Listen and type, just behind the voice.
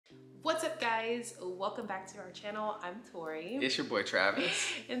What's up, guys? Welcome back to our channel. I'm Tori. It's your boy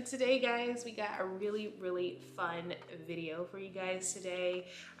Travis. And today, guys, we got a really fun video for you guys today.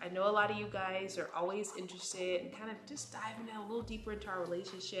 I know a lot of you guys are always interested in kind of just diving in a little deeper into our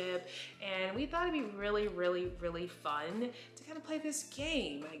relationship, and we thought it'd be really fun to kind of play this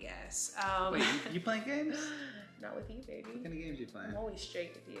game, I guess. Wait, you playing games? Not with you, baby. What kind of games you playing? I'm always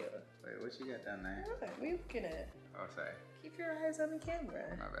straight with you. Wait, what you got down there? Okay, we're gonna Oh, sorry. keep your eyes on the camera.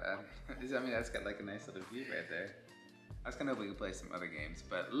 My bad. I mean, that's got like a nice little view right there. I was gonna hope we could play some other games,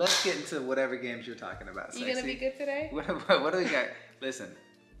 but let's get into whatever games you're talking about. You gonna be good today? What do we got? Listen,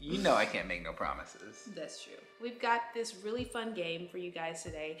 you know I can't make no promises. That's true. We've got this really fun game for you guys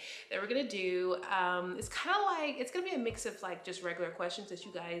today that we're gonna do. It's kind of like, it's gonna be a mix of like just regular questions that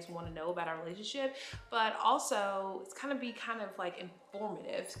you guys want to know about our relationship, but also it's gonna be kind of like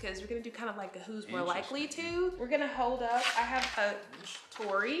informative because we're gonna do kind of like a who's more likely to. We're gonna hold up, I have a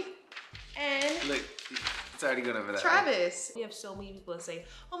Tori and look, it's already going over that. Travis. We have so many people that say,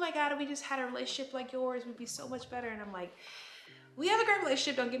 oh my God, if we just had a relationship like yours, we'd be so much better. And I'm like, we have a great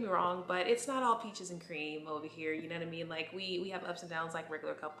relationship, don't get me wrong, but it's not all peaches and cream over here, you know what I mean? Like we have ups and downs like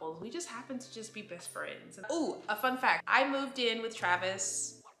regular couples. We just happen to just be best friends. Oh, a fun fact. I moved in with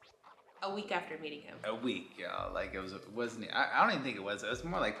Travis a week after meeting him. A week, y'all. Like wasn't. I don't even think it was. It was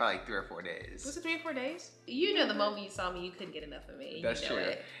more like probably 3 or 4 days. Was it 3 or 4 days? You know, the moment you saw me, you couldn't get enough of me. That's you know true.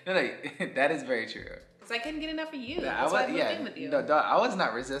 it. No, that is very true. Because I couldn't get enough of you. Yeah, That's why I moved in with you. No, I was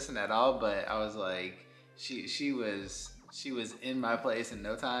not resisting at all, but I was like, she was in my place in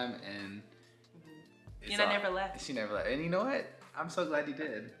no time, and I never left. She never left, and you know what? I'm so glad you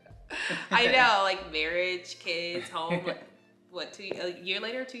did. I know, like marriage, kids, home. Like, what, a year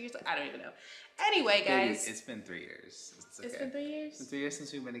later, 2 years? I don't even know. Anyway, guys. Baby, it's been 3 years. It's okay. It's been 3 years? It's been 3 years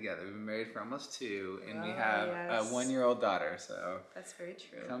since we've been together. We've been married for almost 2, and we Oh, have yes. a 1-year-old daughter, so. That's very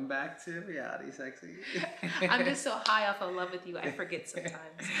true. Come back to reality, sexy. I'm just so high off of love with you, I forget sometimes.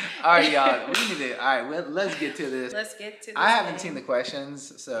 All right, y'all. Let's get to this. Let's get to this. I haven't seen the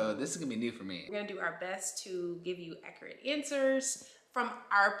questions, so this is going to be new for me. We're going to do our best to give you accurate answers from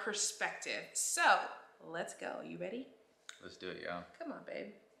our perspective. So, let's go. You ready? Let's do it, y'all. Come on, babe.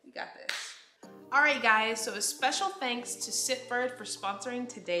 You got this. All right, guys, so a special thanks to Scentbird for sponsoring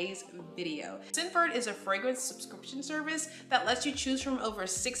today's video. Scentbird is a fragrance subscription service that lets you choose from over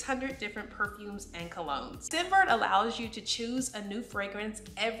 600 different perfumes and colognes. Scentbird allows you to choose a new fragrance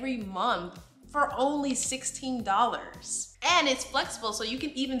every month for only $16. And it's flexible, so you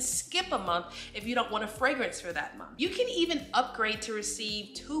can even skip a month if you don't want a fragrance for that month. You can even upgrade to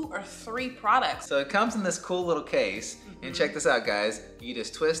receive 2 or 3 products. So it comes in this cool little case, and check this out, guys. You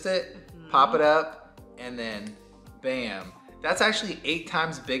just twist it, pop it up, and then bam. That's actually 8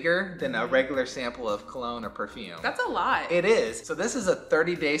 times bigger than a regular sample of cologne or perfume. That's a lot. It is. So this is a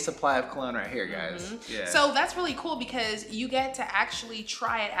 30-day supply of cologne right here, guys. Yeah. So that's really cool because you get to actually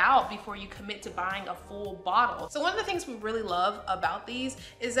try it out before you commit to buying a full bottle. So one of the things we really love about these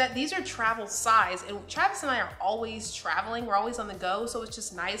is that these are travel size, and Travis and I are always traveling. We're always on the go. So it's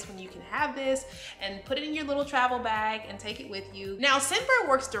just nice when you can have this and put it in your little travel bag and take it with you. Now, Scentbird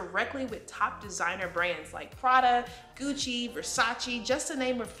works directly with top designer brands like Prada, Gucci, Versace, just to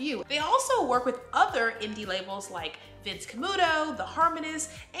name a few. They also work with other indie labels like Vince Camuto, The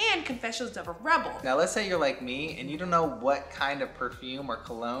Harmonist, and Confessions of a Rebel. Now let's say you're like me and you don't know what kind of perfume or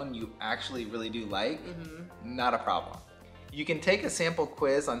cologne you actually really do like. Not a problem. You can take a sample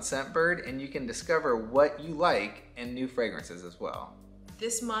quiz on Scentbird and you can discover what you like and new fragrances as well.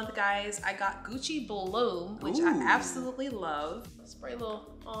 This month, guys, I got Gucci Bloom, which Ooh. I absolutely love. Spray a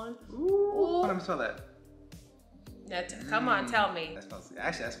little on. Ooh. Let me smell that. Come on, tell me.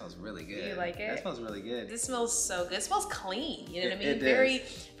 That smells really good. You like it? That smells really good. This smells so good. It smells clean, you know what I mean? It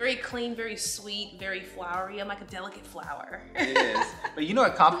Very clean, very sweet, very flowery. I'm like a delicate flower. It is. But you know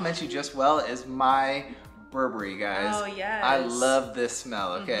what compliments you just well is my Burberry, guys. Oh, yes. I love this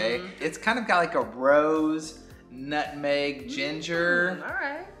smell, okay? It's kind of got like a rose, nutmeg, ginger. All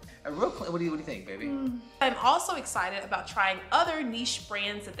right. A real clean, what do you think, baby? I'm also excited about trying other niche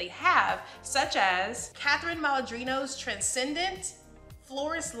brands that they have, such as Catherine Maladrino's Transcendent,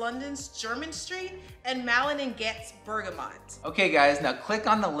 Florist London's German Street, and Malin & Getz Bergamot. Okay, guys, now click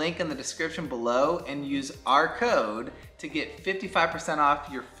on the link in the description below and use our code to get 55% off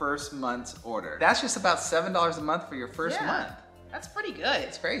your first month's order. That's just about $7 a month for your first month. That's pretty good.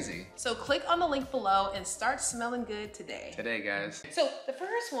 It's crazy. So click on the link below and start smelling good today. Today, guys. So the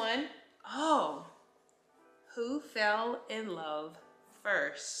first one, who fell in love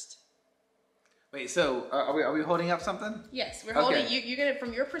first? Wait, so are we holding up something? Yes, we're holding. You're gonna,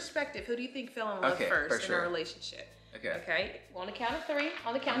 from your perspective, who do you think fell in love first in our relationship? Okay. Okay. On the count of three.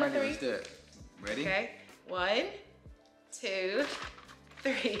 On the count I'm of ready. three. Let's do it. Ready? Okay. 1, 2,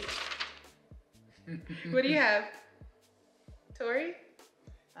 3. What do you have? Tori?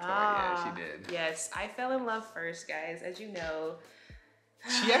 Yeah, she did. Yes, I fell in love first, guys, as you know.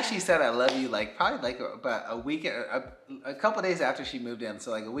 She actually said I love you like probably like about a week, a couple days after she moved in.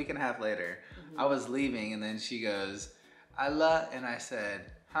 So like a week and a half later, I was leaving and then she goes, I love, and I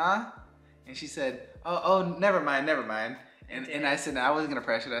said, huh? And she said, oh, never mind. And I said, I wasn't gonna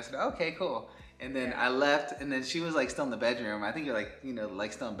pressure it. I said, okay, cool. And then I left, and then she was like still in the bedroom. I think you're like, you know,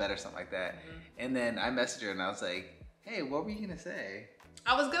 like still in bed or something like that. And then I messaged her and I was like, hey, what were you gonna say?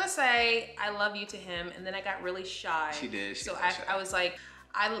 I was gonna say I love you to him, and then I got really shy. She did. So I was like,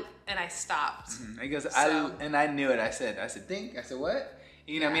 I stopped. I guess I knew it. I said, think. I said, what?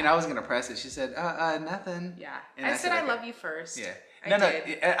 You know, I mean, I was gonna press it. She said, nothing. Yeah. And I said I okay. love you first. Yeah. I No.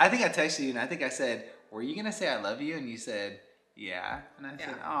 did. I think I texted you, and I think I said, were you gonna say I love you? And you said, yeah. And I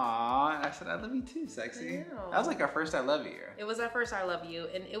said, aw. And I said, I love you too, sexy. That was like our first I love you. It was our first I love you,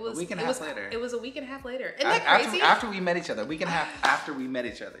 and it was a week and a half later. It was a week and a half later. Isn't that crazy? After we met each other, a week and a half after we met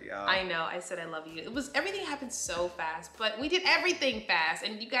each other, y'all. I know. I said I love you. It was everything happened so fast, but we did everything fast.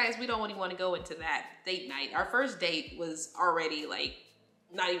 And you guys, we don't really want to go into that date night. Our first date was already like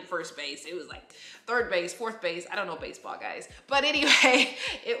not even first base. It was like third base, fourth base. I don't know baseball, guys. But anyway,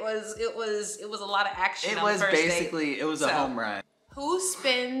 it was a lot of action. It on was the first basically date. it was a home run. Who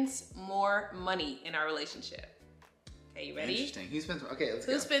spends more money in our relationship? Okay, you ready? Interesting. Who spends? Okay, let's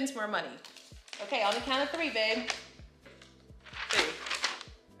go. Who spends more money? Okay, on the count of 3, babe. 3.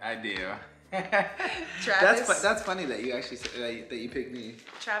 I do. Travis. That's funny that you actually said that you picked me.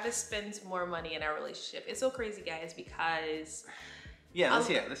 Travis spends more money in our relationship. It's so crazy, guys, because yeah, let's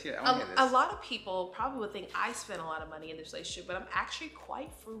hear it. I want to hear a this. lot of people probably would think I spend a lot of money in this relationship, but I'm actually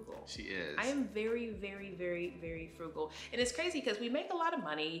quite frugal. She is. I am very, very, very, very frugal. And it's crazy because we make a lot of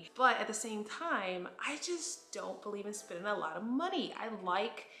money, but at the same time, I just don't believe in spending a lot of money. I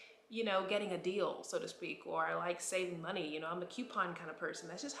like, you know, getting a deal, so to speak, or I like saving money. You know, I'm a coupon kind of person.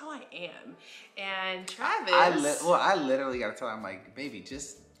 That's just how I am. And Travis, I literally gotta tell her, I'm like, baby,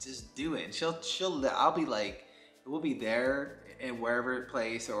 just do it. And I'll be like, we'll be there in wherever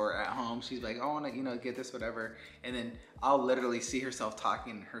place or at home. She's like, I want to, you know, get this, whatever. And then I'll literally see herself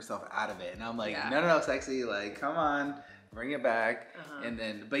talking herself out of it. And I'm like, no, sexy, like, come on, bring it back. And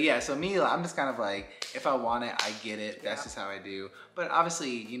then, but yeah, so me, I'm just kind of like, if I want it, I get it. That's just how I do. But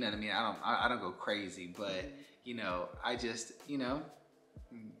obviously, you know what I mean? I don't go crazy, but you know, I just, you know,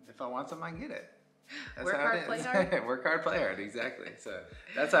 if I want something, I get it. That's work how hard, it is. play hard. Work hard, play hard, exactly. So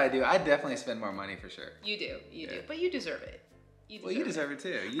that's how I do. I definitely spend more money for sure. You do, but you deserve it. You deserve it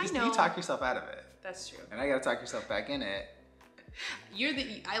too. You know. talk yourself out of it. That's true. And I gotta talk yourself back in it.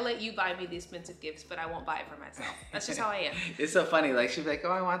 I let you buy me the expensive gifts, but I won't buy it for myself. That's just how I am. It's so funny. Like she'll be like,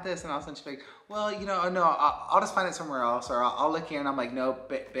 "Oh, I want this," and all of a sudden she'll be like, "Well, you know, no, I'll just find it somewhere else, or I'll look here." And I'm like, "No,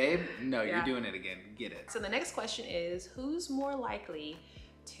 babe, no, you're doing it again. Get it." So the next question is, who's more likely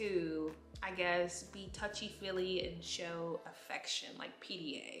to, I guess, be touchy-feely and show affection, like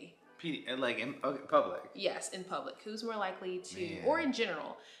PDA? Like in public? Yes, in public. Who's more likely to, or in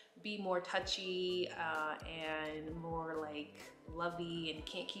general, be more touchy and more like lovey and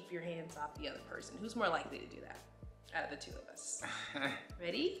can't keep your hands off the other person? Who's more likely to do that out of the two of us?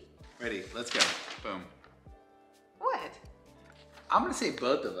 Ready? Ready. Let's go. Boom. What? I'm gonna say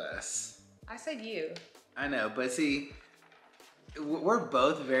both of us. I said you. I know, but see, we're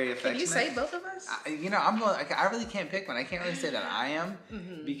both very affectionate. Can you say both of us? You know, I really can't pick one. I can't really say that I am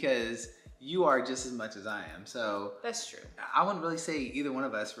because you are just as much as I am. So that's true. I wouldn't really say either one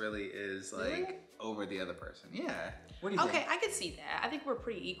of us really is like over the other person. Yeah. What do you think? Okay, I could see that. I think we're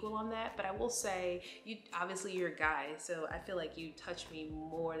pretty equal on that, but I will say you're a guy, so I feel like you touch me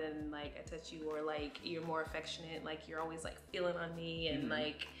more than like I touch you, or like you're more affectionate, like you're always like feeling on me and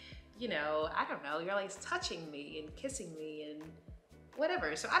like, you know, I don't know, you're like touching me and kissing me and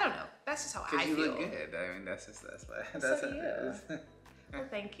whatever. So I don't know. That's just how I feel. Because you look good. I mean, that's what So it is. Well,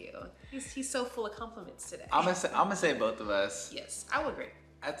 thank you. He's so full of compliments today. I'm gonna say both of us. Yes, I would agree.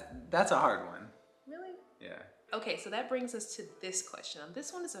 That's a hard one. Really? Yeah. Okay, so that brings us to this question.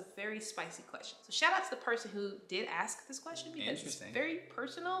 This one is a very spicy question. So shout out to the person who did ask this question because it's very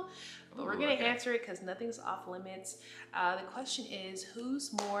personal, but we're gonna answer it because nothing's off limits. The question is,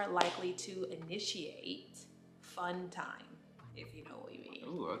 who's more likely to initiate fun time, if you know what you mean?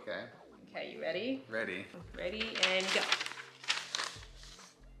 Ooh, okay. Okay, you ready? Ready. Ready and go.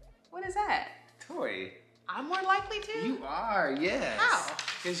 What is that? Tori. I'm more likely to? You are, yes. How?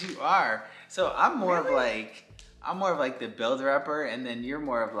 Because you are. So I'm more of like the builder upper, and then you're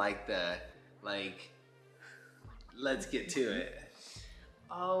more of like the like let's get to it.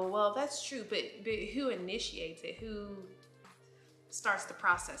 Oh, well, that's true. But who initiates it? Who starts the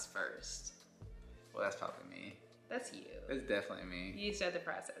process first? Well, that's probably me. That's you. It's definitely me. You start the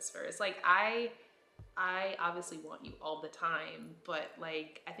process first. Like I obviously want you all the time, but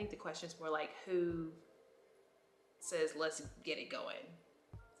like I think the question's more like who says let's get it going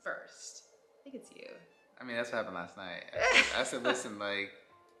first. I think it's you. I mean, that's what happened last night. I said, listen, like,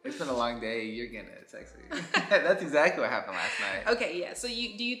 it's been a long day. You're getting it sexy. That's exactly what happened last night. Okay, yeah. So do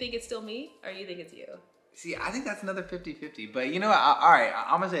you think it's still me or you think it's you? See, I think that's another 50-50. But you know what? All right,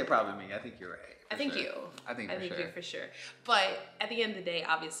 I'm going to say probably me. I think you're right. I think sure. you. I think you for sure. But at the end of the day,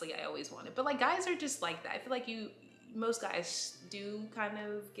 obviously, I always want it. But like guys are just like that. I feel like most guys do kind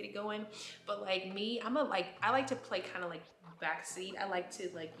of get it going. But like me, I like to play kind of like backseat. I like to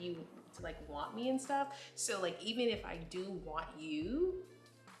like you to like want me and stuff. So like even if I do want you,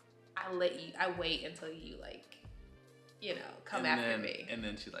 I wait until you like, you know, come after me. And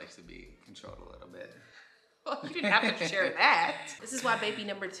then she likes to be controlled a little bit. Well, you didn't have to share that. This is why baby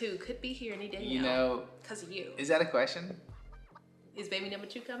number 2 could be here any day now. You know, because of you. Is that a question? Is baby number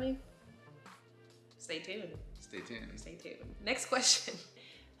 2 coming? Stay tuned. Stay tuned. Stay tuned. Next question.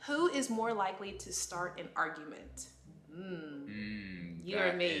 Who is more likely to start an argument? You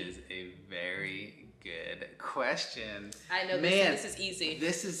or me? That is a very good question. I know this is easy.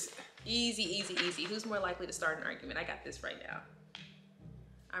 This is easy. Who's more likely to start an argument? I got this right now.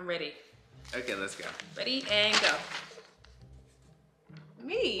 I'm ready. Okay, let's go. Ready and go.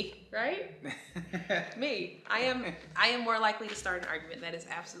 Me, right? Me. I am more likely to start an argument. That is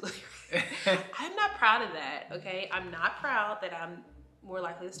absolutely right. I'm not proud of that, okay? I'm not proud that I'm more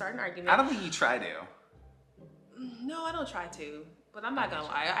likely to start an argument. I don't think you try to. No, I don't try to. But I'm not gonna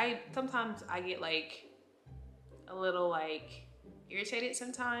lie. Sometimes I get like a little like irritated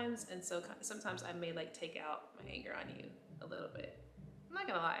sometimes, and so sometimes I may like take out my anger on you a little bit. I'm not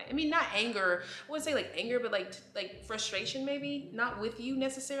gonna lie. I mean, not anger. I wouldn't say like anger, but like frustration maybe. Not with you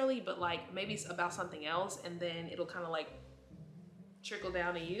necessarily, but like maybe it's about something else, and then it'll kind of like trickle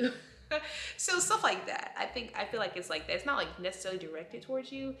down to you. So stuff like that. I feel like it's like that. It's not like necessarily directed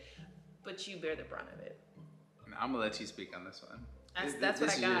towards you, but you bear the brunt of it. I'm gonna let you speak on this one. That's what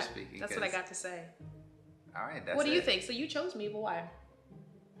I got. That's what I got to say. All right. That's what do you think? So you chose me, but why?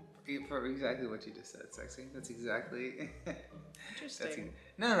 For exactly what you just said, sexy. That's exactly. Interesting.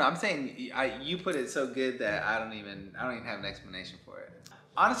 No. I'm saying you put it so good that I don't even have an explanation for it.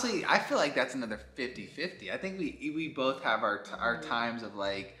 Honestly, I feel like that's another 50-50. I think we both have our times of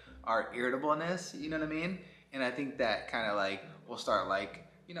like our irritableness. You know what I mean? And I think that kind of like we'll start like,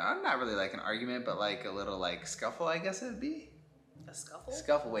 you know, I'm not really like an argument, but like a little like scuffle, I guess it'd be. A scuffle?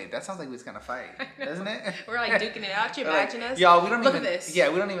 Scuffle. Wait, that sounds like we was gonna fight, doesn't it? We're like duking it out. You imagine us? Y'all, we don't Look even. at this. Yeah,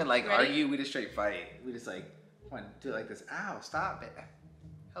 we don't even like Ready? argue. We just straight fight. We just like, come on, do it like this. Ow! Stop it.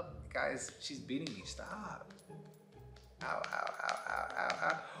 Help, guys. She's beating me. Stop. Ow! Ow! Ow! Ow!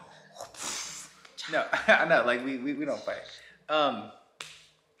 Ow! Ow! No, I know. Like we don't fight.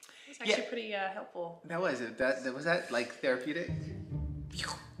 It's actually pretty helpful. That was it. Was that like therapeutic?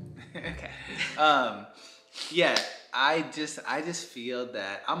 Okay. Yeah. I just feel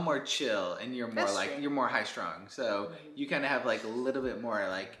that I'm more chill and you're more you're more high strung. So you kind of have like a little bit more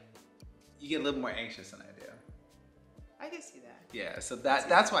like, you get a little more anxious than I do. I can see that. Yeah, so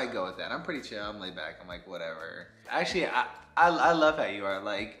that's why I go with that. I'm pretty chill. I'm laid back. I'm like whatever. Actually, I love how you are.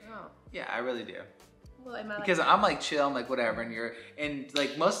 Like, yeah, I really do. Well, am I because I'm like chill. I'm like whatever, and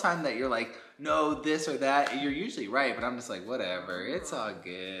like most time that you're like no this or that, you're usually right. But I'm just like whatever. It's all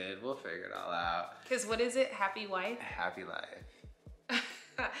good. We'll figure it all out. Because what is it? Happy wife? Happy life.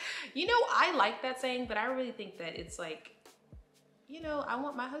 You know, I like that saying, but I really think that it's like, you know, I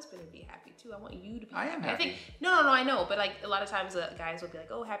want my husband to be happy too. I want you to be happy. I am happy. I think, no, I know. But like a lot of times guys will be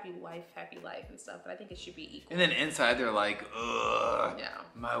like, oh, happy wife, happy life and stuff. But I think it should be equal. And then inside they're like, ugh, yeah,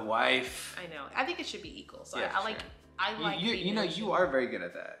 my wife. I know. I think it should be equal. So yeah, I like, you know, you are very good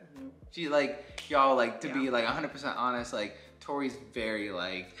at that. Mm-hmm. She like, y'all like to be like 100% honest. Like Tori's very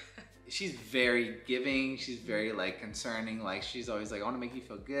like, she's very giving. She's very like concerning. Like she's always like, I want to make you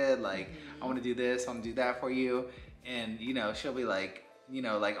feel good. Like I want to do this. I want to do that for you. And you know, she'll be like, you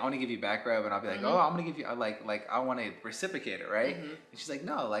know, like I want to give you back rub, and I'll be like, oh, I'm gonna give you like I want to reciprocate it, right? And she's like,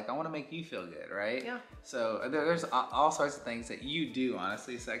 no, like I want to make you feel good, right? Yeah. So there's all sorts of things that you do,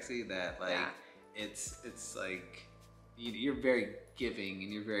 honestly, sexy. That like it's like you're very giving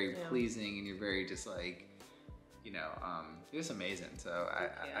and you're very pleasing and you're very just like, you know, you're just amazing. So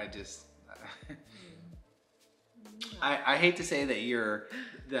I just. I hate to say that you're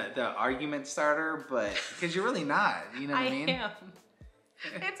the argument starter, but because you're really not, you know what I mean? I am.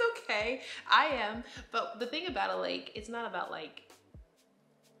 It's okay. I am. But the thing about it, like, it's not about like,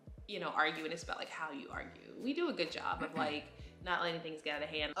 you know, arguing. It's about like how you argue. We do a good job of like not letting things get out of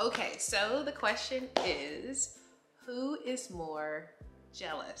hand. Okay, so the question is, who is more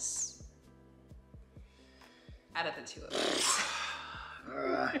jealous out of the two of us?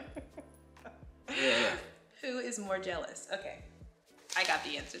 Yeah. Who is more jealous? Okay, I got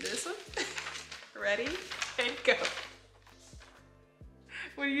the answer to this one. Ready? And go.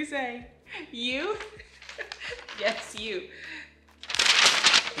 What do you say? You? Yes, you.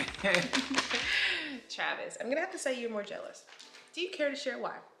 Travis, I'm gonna have to say you're more jealous. Do you care to share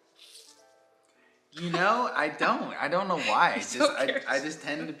why? You know, I don't. I don't know why. I So just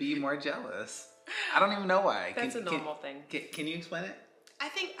tend to be more jealous. I don't even know why. That's a normal thing. Can you explain it? I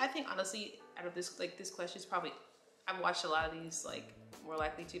think honestly, out of this, like, this question is probably, I've watched a lot of these like more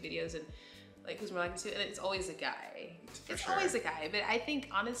likely to videos and like who's more likely to, and it's always a guy. It's always a guy, but I think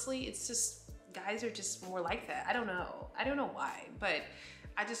honestly, it's just guys are just more like that. I don't know why, but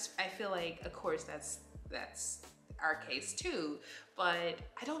I feel like, of course, that's our case too, but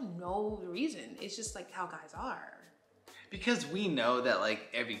I don't know the reason. It's just like how guys are. Because we know that like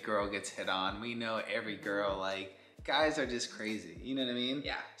every girl gets hit on. We know every girl, like, guys are just crazy. You know what I mean?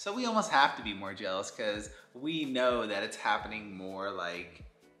 Yeah. So we almost have to be more jealous because we know that it's happening more like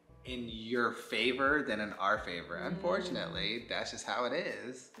in your favor than in our favor. Unfortunately, that's just how it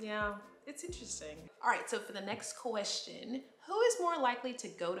is. Yeah, it's interesting. All right, so for the next question, who is more likely to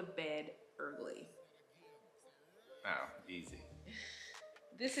go to bed early? Oh, easy.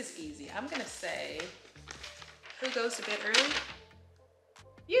 This is easy. I'm gonna say, who goes to bed early?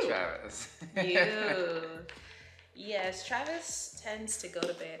 You. Travis. You. Yes, Travis tends to go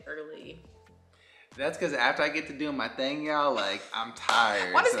to bed early. That's because after I get to doing my thing, y'all, like, I'm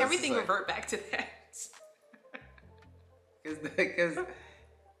tired. Why does So it's everything like, revert back to that? Because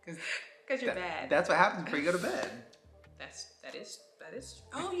Because you're bad. That's what happens before you go to bed. That is.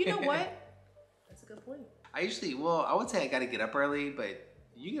 Oh, you know what? That's a good point. I would say I gotta get up early, but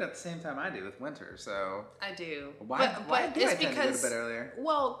you get up the same time I do with winter, so. I do. Why do I tend to go to bed earlier?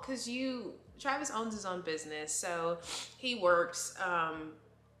 Well, because Travis owns his own business, so he works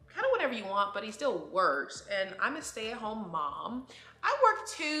kind of whatever you want, but he still works. And I'm a stay-at-home mom. I work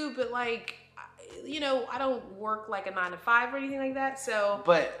too, but like, you know, I don't work like a 9 to 5 or anything like that. So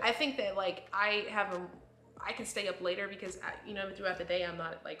But I think that like I can stay up later because you know, throughout the day I'm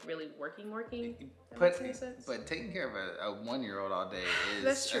not like really working. That makes any sense? But taking care of a 1-year-old all day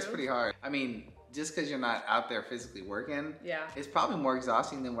That's that's pretty hard. I mean, just because you're not out there physically working, Yeah. it's probably more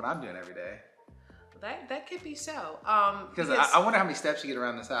exhausting than what I'm doing every day. That could be so. Because I wonder how many steps you get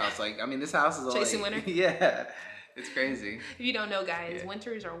around this house. Like, I mean, this house is all Chasing like, winter? Yeah, it's crazy. If you don't know, guys, Yeah.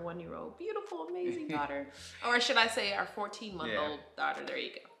 Winter is our 1-year-old, beautiful, amazing daughter. Or should I say our 14-month-old daughter. There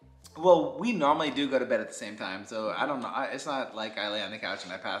you go. Well, we normally do go to bed at the same time, so I don't know. It's not like I lay on the couch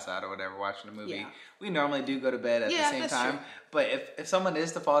and I pass out or whatever watching a movie. Yeah. We normally do go to bed at the same that's time. true. But if someone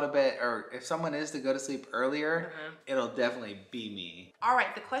is to fall to bed, or if someone is to go to sleep earlier, it'll definitely be me. All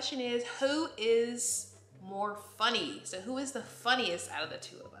right, the question is, who is more funny? So who is the funniest out of the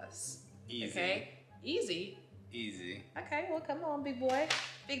two of us? Easy. Okay, easy. Easy. Okay, well, come on, big boy,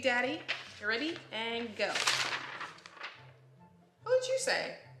 big daddy. You ready? And go. Who would you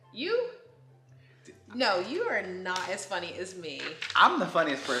say? You? No, you are not as funny as me. I'm the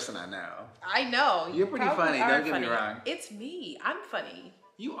funniest person I know. I know. You're pretty probably funny, are don't get me funny. wrong. It's me. I'm funny.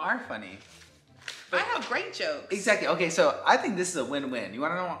 You are funny. I have great jokes. Exactly. Okay, so I think this is a win-win. You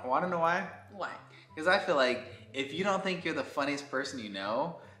wanna know why? Why? Because I feel like if you don't think you're the funniest person you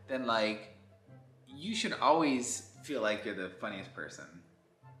know, then like you should always feel like you're the funniest person.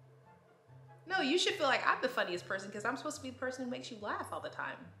 No, you should feel like I'm the funniest person because I'm supposed to be the person who makes you laugh all the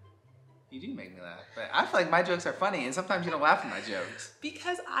time. You do make me laugh, but I feel like my jokes are funny, and sometimes you don't laugh at my jokes.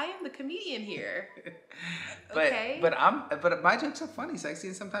 Because I am the comedian here. But Okay. but my jokes are funny, Sexy,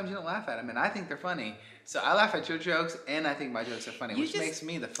 and sometimes you don't laugh at them, and I think they're funny. So I laugh at your jokes, and I think my jokes are funny, which makes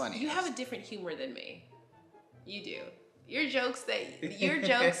me the funniest. You have a different humor than me. You do. Your jokes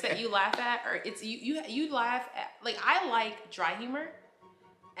that you laugh at, or it's you laugh at, like, I like dry humor,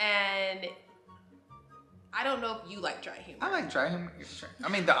 and I don't know if you like dry humor. I like dry humor. I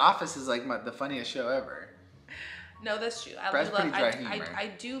mean, The Office is like the funniest show ever. No, that's true. Brad's pretty dry humor. I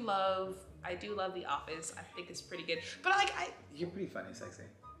do love The Office. I think it's pretty good. But like You're pretty funny, Sexy.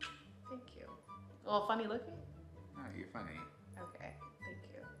 Thank you. Well, funny looking? Oh, you're funny. Okay, thank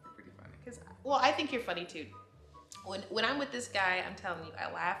you. You're pretty funny. Well, I think you're funny too. When I'm with this guy, I'm telling you, I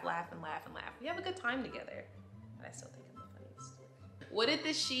laugh, and laugh, and laugh. We have a good time together. But I still think I'm the funniest. What did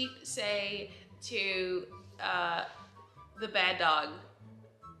the sheep say to the bad dog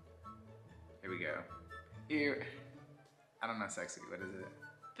Here we go. Here. I don't know sexy. What is it?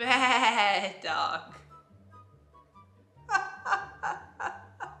 Bad dog.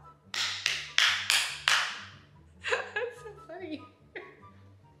 That's so funny.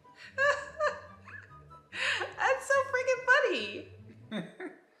 That's so freaking funny.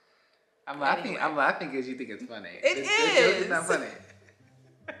 I'm laughing. Anyway. I'm laughing because you think it's funny. It The is. joke is not funny.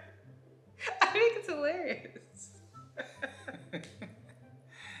 I think it's hilarious.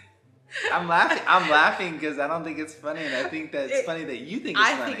 I'm laughing because I don't think it's funny, and I think that it's funny that you think it's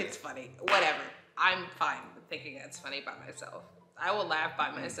funny. I think it's funny. Whatever. I'm fine with thinking it's funny by myself. I will laugh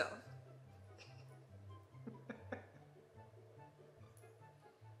by myself.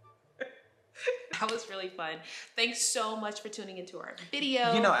 That was really fun. Thanks so much for tuning into our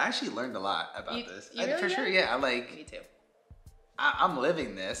video. You know, I actually learned a lot about this. You really for did? sure, yeah. Me too. I'm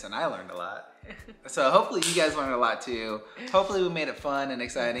living this, and I learned a lot. So hopefully you guys learned a lot too. Hopefully we made it fun and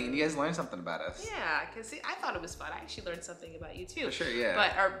exciting, and you guys learned something about us. Yeah, because I thought it was fun. I actually learned something about you too. For sure,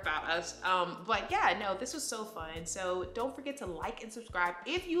 yeah. Or about us. But yeah, no, this was so fun. So don't forget to like and subscribe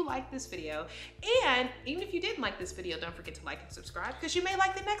if you like this video. And even if you didn't like this video, don't forget to like and subscribe because you may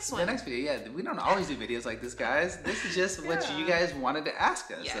like the next one. The next video, yeah. We don't always do videos like this, guys. This is just what you guys wanted to ask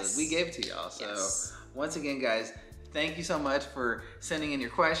us. Yes. So we gave it to y'all. So Yes. once again, guys, thank you so much for sending in your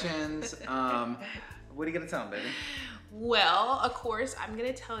questions. What are you gonna tell them, baby? Well, of course, I'm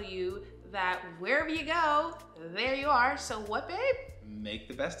gonna tell you that wherever you go, there you are. So what, babe? Make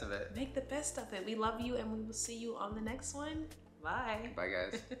the best of it. Make the best of it. We love you and we will see you on the next one. Bye. Bye,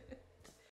 guys.